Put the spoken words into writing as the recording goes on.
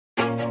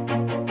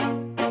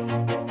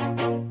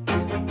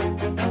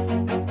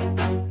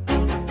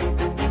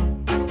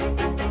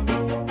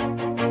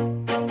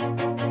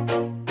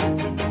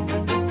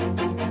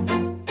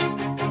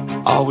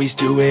Always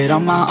do it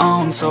on my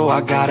own, so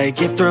I gotta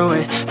get through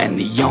it. And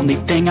the only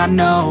thing I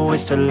know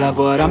is to love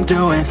what I'm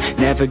doing.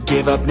 Never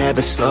give up,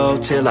 never slow,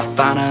 till I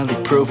finally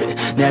prove it.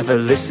 Never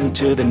listen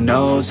to the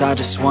no's, I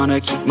just wanna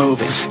keep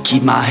moving.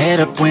 Keep my head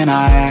up when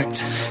I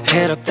act,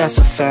 head up, that's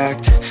a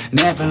fact.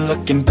 Never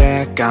looking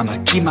back, I'ma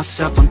keep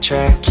myself on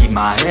track. Keep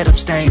my head up,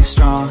 staying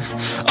strong,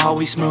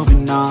 always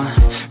moving on.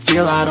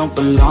 Feel I don't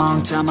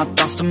belong, tell my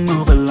thoughts to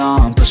move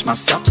along. Push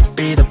myself to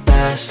be the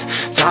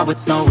best, die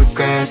with no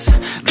regrets.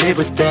 Live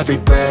with every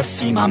breath,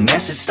 see my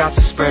message start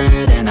to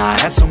spread. And I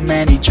had so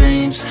many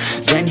dreams,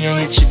 then you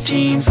hit your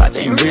teens. Life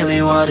ain't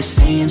really what it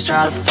seems,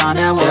 try to find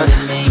out what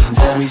it means.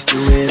 Always do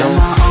it on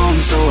my own,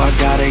 so I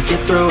gotta get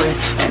through it.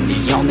 And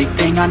the only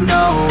thing I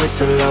know is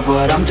to love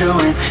what I'm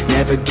doing.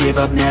 Never give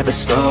up, never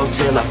slow,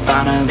 till I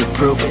finally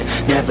prove it.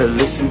 Never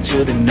listen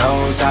to the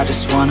no's, I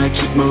just wanna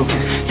keep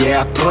moving.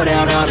 Yeah, I put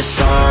out all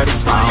this art,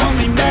 it's my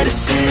only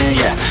medicine.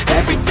 Yeah,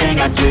 everything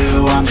I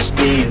do, I'm just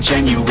being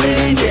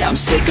genuine. Yeah, I'm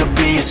sick of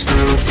being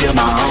screwed, feel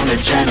my own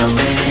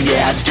adrenaline.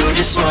 Yeah, I do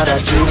just what I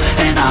do,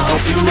 and I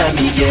hope you let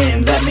me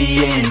in,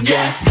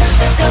 yeah.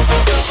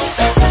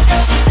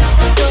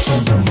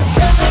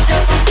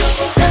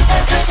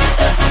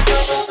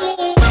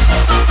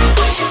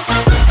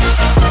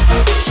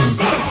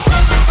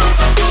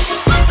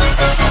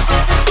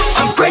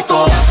 I'm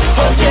grateful,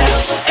 oh yeah,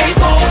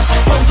 able,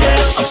 oh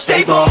yeah, I'm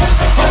stable,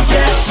 oh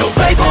yeah, no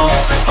label,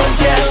 oh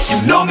yeah,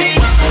 you know me,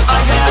 I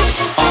have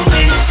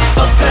only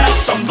a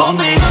path, I'm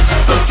lonely,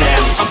 but damn,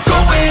 I'm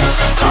going to win.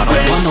 I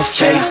don't want no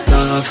fake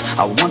love,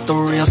 I want the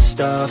real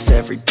stuff.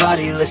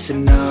 Everybody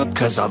listen up,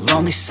 cause I'll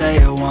only say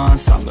it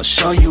once. I'm gonna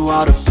show you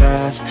all the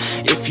path,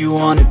 if you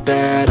want it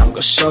bad. I'm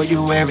gonna show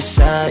you where it's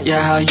at,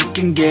 yeah, how you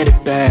can get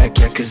it back.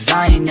 Yeah, cause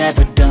I ain't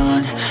never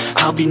done,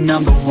 I'll be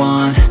number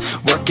one.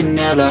 Working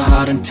hella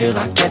hard until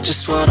I get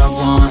just what I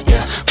want,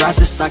 yeah.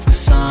 Rises like the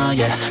sun,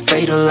 yeah,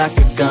 fatal like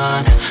a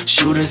gun.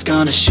 Shooters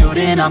gonna shoot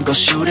and I'm gonna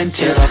shoot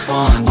until I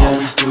won, yeah.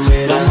 Always do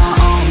it on my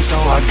own, so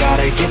I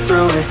gotta get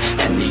through it.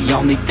 And the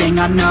only thing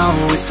I know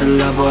is to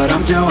love what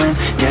I'm doing.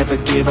 Never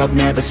give up,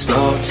 never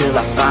slow, till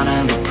I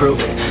finally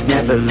prove it.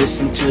 Never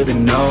listen to the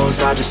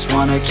no's, I just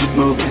wanna keep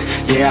moving.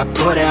 Yeah, I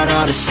put out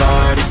all this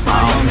art, it's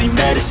my only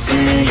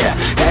medicine. Yeah,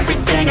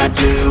 everything I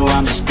do,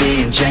 I'm just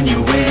being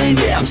genuine.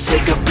 Yeah, I'm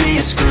sick of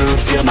being screwed,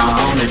 feel my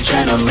own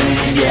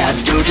adrenaline. Yeah, I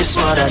do just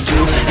what I do,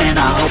 and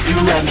I hope you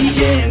let me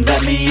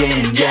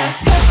in, yeah.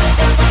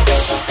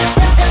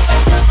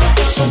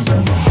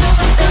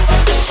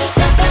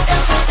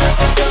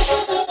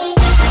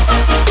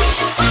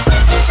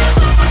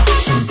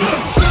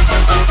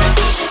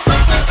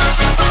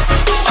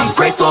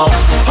 Grateful,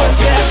 oh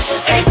yeah,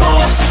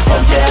 able, oh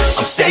yeah,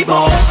 I'm stable,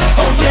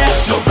 oh yeah,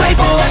 no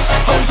label,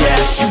 oh yeah,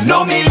 you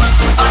know me,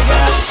 I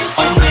have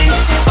only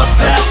a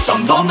path,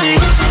 I'm lonely,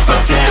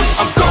 but damn,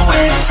 I'm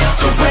going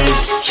to win,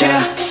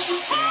 yeah.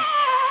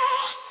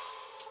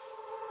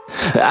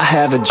 I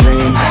have a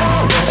dream,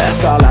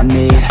 that's all I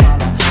need.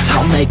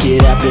 I'll make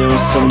it happen with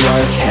some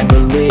work and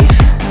belief.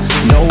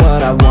 Know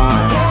what I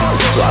want,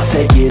 so I'll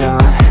take it on.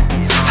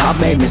 I've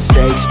made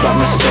mistakes, but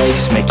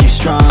mistakes make you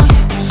strong.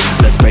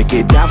 Let's break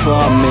it down for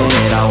a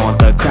minute. I want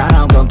the crown,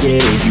 I'm gon'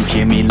 get it. You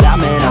hear me loud,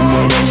 man, I'm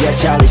winning. Yeah,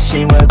 Charlie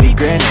Sheen will be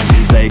grinning.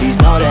 These ladies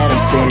know that I'm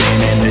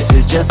sinning, and this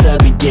is just the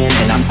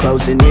beginning. I'm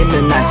closing in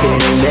the ninth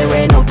inning, there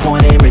ain't no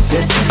point in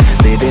resisting.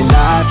 Living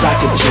life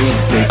like a dream,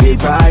 live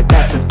it right,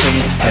 that's the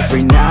thing.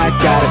 Every night,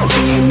 got a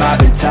team, I've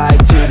been tied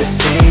to the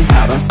scene.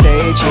 Out on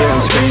stage, here I'm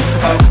screaming,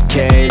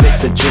 okay,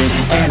 it's a dream.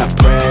 And I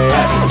pray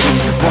as a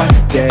team, one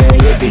day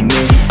it'll be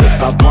me.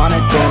 If I want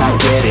it, then I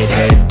get it.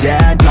 Head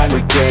down, don't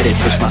regret it.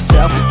 Push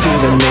myself to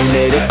the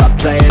limit, if I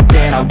play it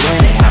then I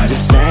win it. I'm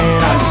just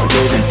saying, I'm just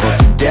living for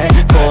today,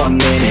 for a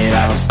minute.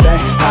 I don't stay,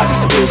 I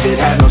just visit,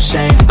 have no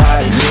shame, I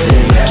admit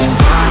it. Looking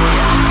right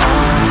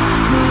at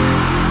me,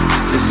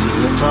 to see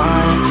if I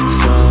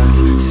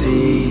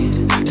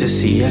succeed, to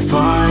see if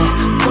I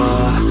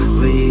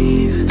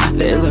believe.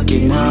 They're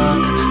looking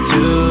up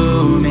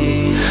to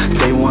me.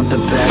 They want the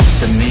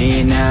best of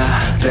me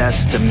now,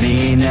 best of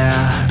me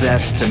now,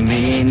 best of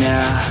me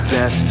now,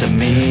 best of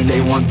me.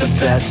 They want the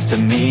best of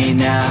me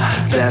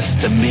now,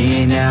 best of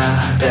me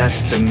now,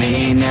 best of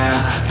me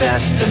now,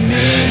 best of me.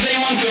 They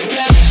want the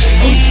best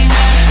of me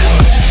now.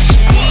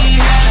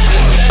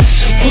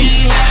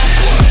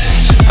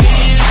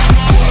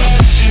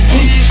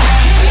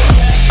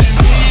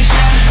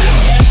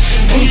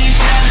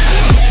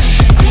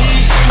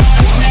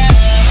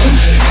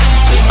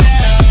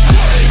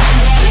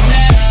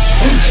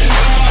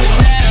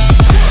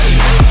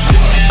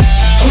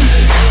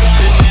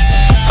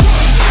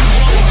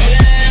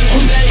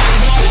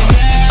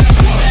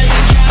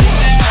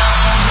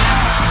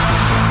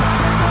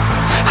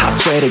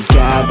 Swear to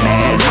God,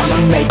 man,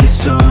 I'ma make it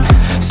soon.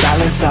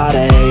 Silence all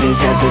the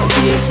haters as they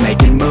see us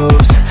making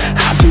moves.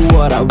 I do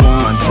what I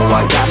want, so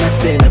I got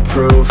nothing to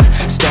prove.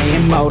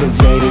 Staying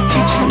motivated,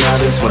 teaching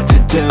others what to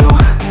do.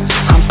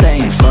 I'm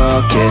staying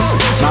focused,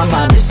 my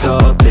mind is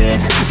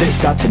open. They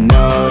start to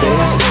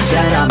notice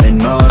that I'm in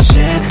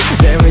motion.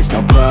 There is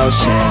no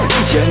potion,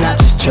 you're not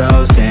just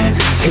chosen.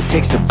 It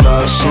takes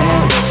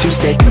devotion to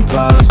stay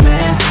composed,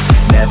 man.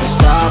 Never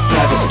stop,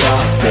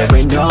 there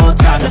ain't no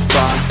time to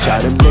fall. Try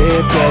to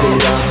live, get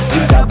it all,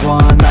 you got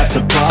one life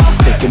to ball.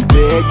 Thinking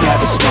big,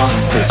 never small,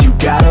 cause you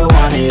gotta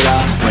want it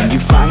all. When you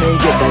finally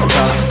get that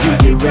call, you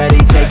get ready,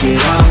 take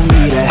it on.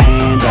 Need a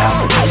hand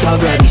out, I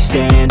already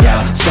stand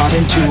out.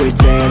 Starting to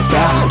advance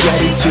now,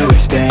 ready to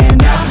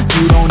expand now.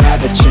 You don't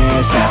have a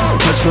chance now,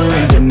 cause we're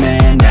in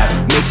demand now.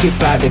 Make it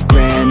by the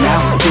grand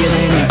now,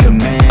 feeling in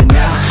command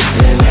now.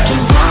 They're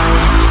looking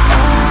right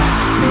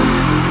at me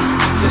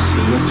to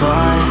see if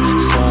I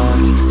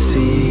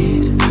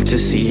succeed, to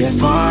see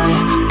if I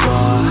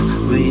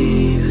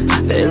believe.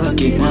 They're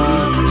looking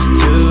up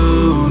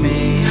to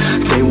me.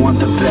 They want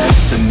the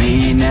best of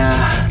me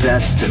now,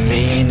 best of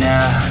me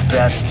now,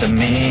 best of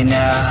me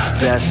now,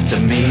 best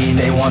of me.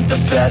 They want the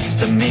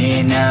best of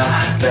me now,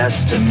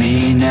 best of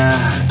me now,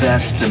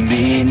 best of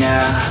me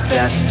now,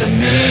 best of me.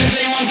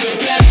 They want the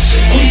best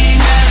of me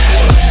now.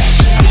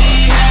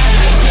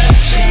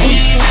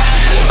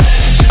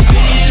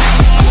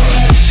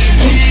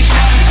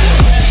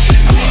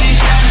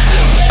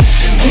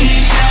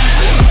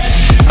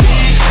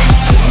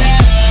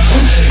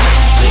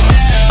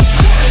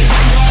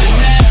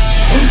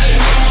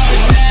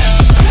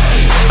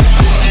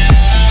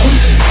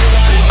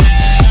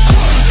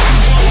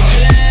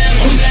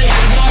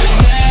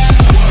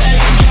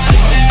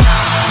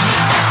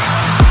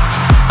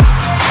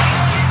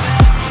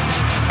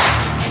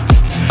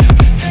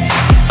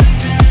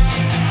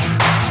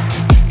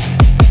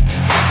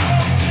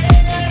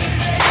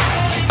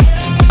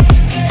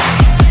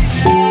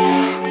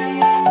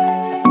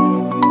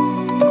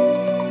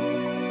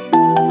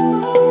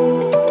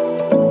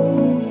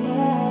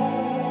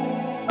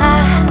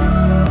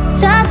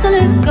 To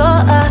let go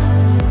of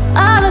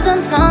all of the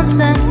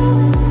nonsense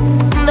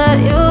that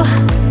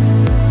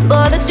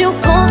you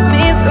pulled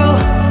me through.